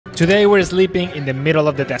Today we're sleeping in the middle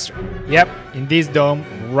of the desert. Yep, in this dome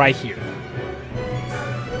right here.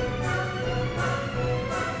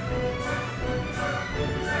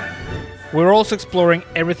 We're also exploring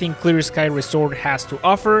everything Clear Sky Resort has to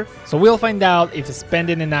offer, so we'll find out if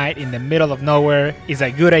spending the night in the middle of nowhere is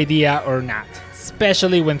a good idea or not,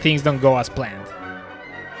 especially when things don't go as planned.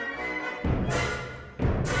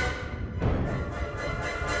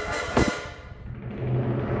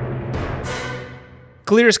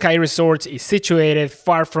 Clear Sky Resort is situated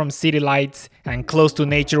far from city lights and close to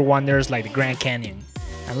nature wonders like the Grand Canyon.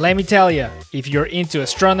 And let me tell you, if you're into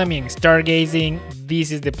astronomy and stargazing,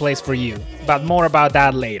 this is the place for you. But more about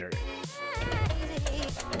that later.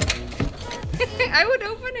 I would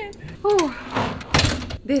open it. Oh,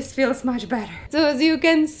 this feels much better. So as you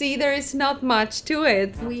can see, there is not much to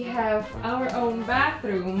it. We have our own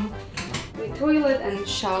bathroom with toilet and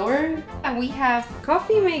shower. And we have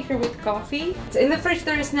coffee maker with coffee. In the fridge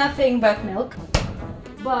there is nothing but milk.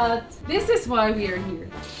 But this is why we are here.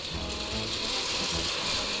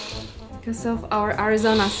 Because of our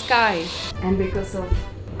Arizona sky and because of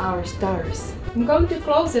our stars. I'm going to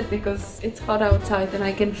close it because it's hot outside and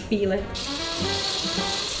I can feel it.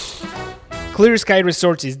 Clear Sky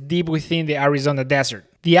Resort is deep within the Arizona desert.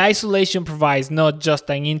 The isolation provides not just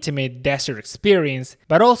an intimate desert experience,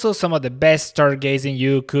 but also some of the best stargazing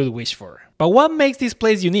you could wish for. But what makes this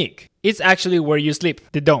place unique? It's actually where you sleep,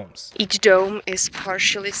 the domes. Each dome is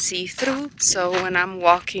partially see-through, so when I'm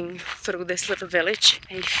walking through this little village,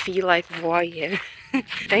 I feel like voyeur.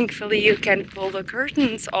 Thankfully you can pull the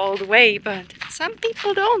curtains all the way, but some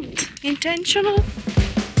people don't. Intentional?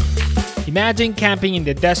 Imagine camping in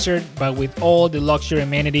the desert, but with all the luxury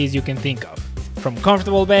amenities you can think of. From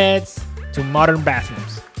comfortable beds to modern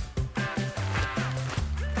bathrooms.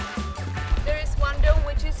 There is one dome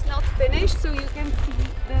which is not finished, so you can see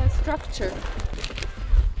the structure.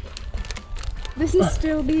 This is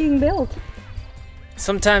still being built.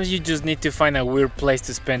 Sometimes you just need to find a weird place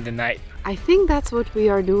to spend the night. I think that's what we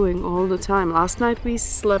are doing all the time. Last night we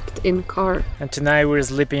slept in car. And tonight we're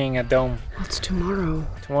sleeping in a dome. What's tomorrow?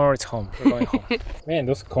 Tomorrow it's home. We're going home. Man,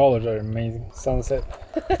 those colors are amazing. Sunset.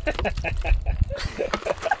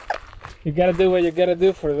 You gotta do what you gotta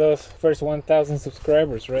do for those first 1,000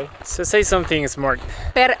 subscribers, right? So say something smart.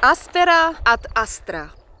 Per aspera ad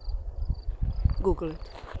astra. Google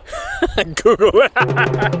it. Google it.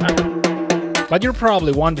 But you're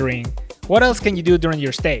probably wondering, what else can you do during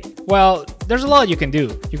your stay? Well, there's a lot you can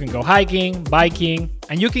do. You can go hiking, biking,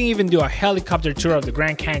 and you can even do a helicopter tour of the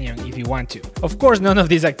Grand Canyon if you want to. Of course, none of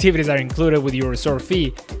these activities are included with your resort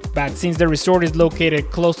fee, but since the resort is located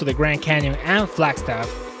close to the Grand Canyon and Flagstaff,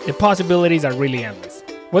 the possibilities are really endless.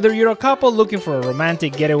 Whether you're a couple looking for a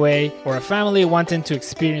romantic getaway or a family wanting to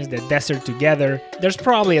experience the desert together, there's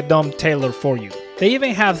probably a dome tailored for you. They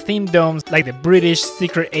even have themed domes like the British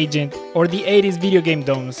Secret Agent or the 80s video game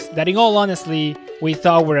domes that, in all honesty, we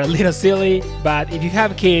thought were a little silly, but if you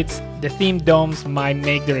have kids, the themed domes might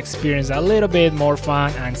make their experience a little bit more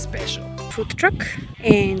fun and special. Food truck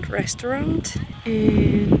and restaurant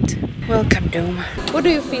and welcome dome. What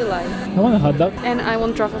do you feel like? I want a hot dog. And I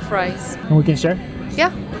want truffle fries. And we can share?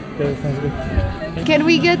 Yeah. Okay, sounds good. Can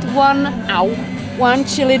we get one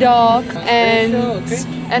chili dog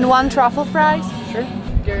and one truffle fries? Sure.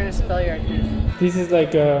 You're gonna spell your address. This is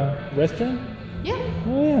like a restaurant? Yeah.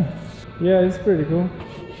 Oh yeah. Yeah, it's pretty cool.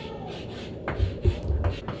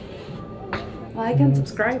 Like and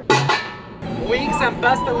subscribe. Wings and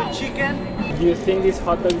pasta with chicken. Do you think this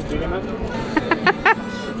hot dog is big enough?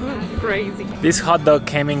 Crazy. This hot dog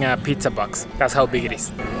came in a pizza box. That's how big it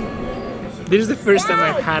is. This is the first time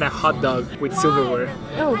I've had a hot dog with silverware.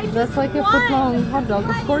 Oh, that's like a foot-long hot dog.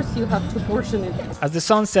 Of course you have to portion it. As the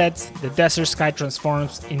sun sets, the desert sky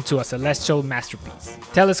transforms into a celestial masterpiece.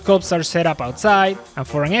 Telescopes are set up outside, and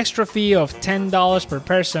for an extra fee of $10 per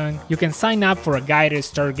person, you can sign up for a guided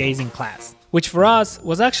stargazing class, which for us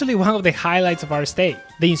was actually one of the highlights of our stay.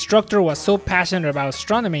 The instructor was so passionate about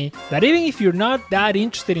astronomy that even if you're not that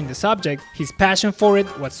interested in the subject, his passion for it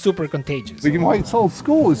was super contagious. The reason why it's old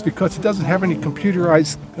school is because it doesn't have any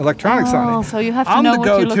computerized electronics on it. So you have to know what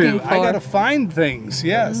you're looking for. I gotta find things,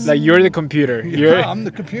 yes. Like you're the computer. Yeah, I'm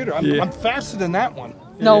the computer. I'm faster than that one.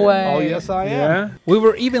 No way. Oh, yes, I am. Yeah. We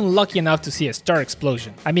were even lucky enough to see a star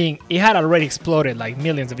explosion. I mean, it had already exploded like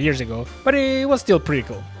millions of years ago, but it was still pretty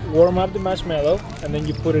cool. Warm up the marshmallow, and then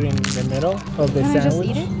you put it in the middle of the sandwich. Just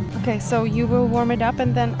eat it? Okay, so you will warm it up,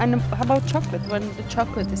 and then, and how about chocolate, when the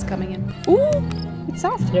chocolate is coming in? Ooh, it's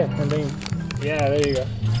soft. Yeah, and then, yeah, there you go.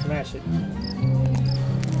 Smash it.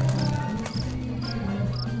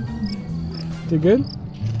 Too good?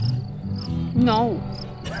 No.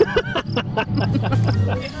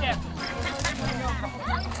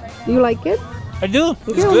 You like it? I do.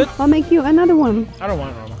 It's Here, good. I'll make you another one. I don't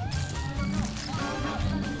want Roma.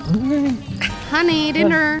 Honey,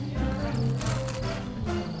 dinner.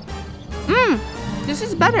 This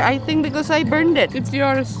is better, I think, because I burned it. It's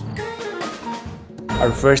yours.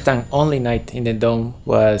 Our first and only night in the dome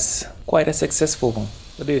was quite a successful one.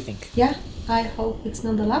 What do you think? Yeah, I hope it's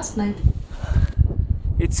not the last night.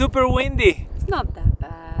 It's super windy. It's not that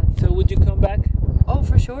bad. So would you come back? Oh,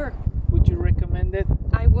 for sure. Would you recommend it?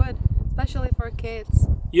 I would, especially for kids.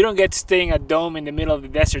 You don't get to stay in a dome in the middle of the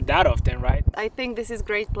desert that often, right? I think this is a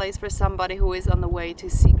great place for somebody who is on the way to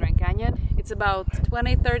see Grand Canyon. It's about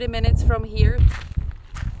 20-30 minutes from here.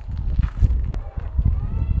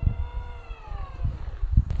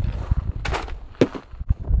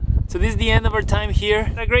 So this is the end of our time here.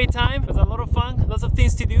 Had a great time. It was a lot of fun. Lots of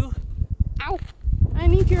things to do. Ow! I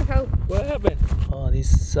need your help. What happened? Oh, these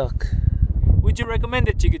suck. Would you recommend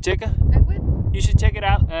it, Chica Chica? I would. You should check it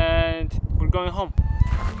out, and we're going home.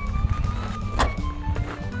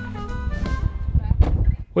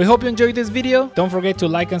 We hope you enjoyed this video. Don't forget to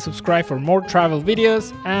like and subscribe for more travel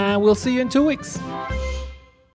videos, and we'll see you in 2 weeks.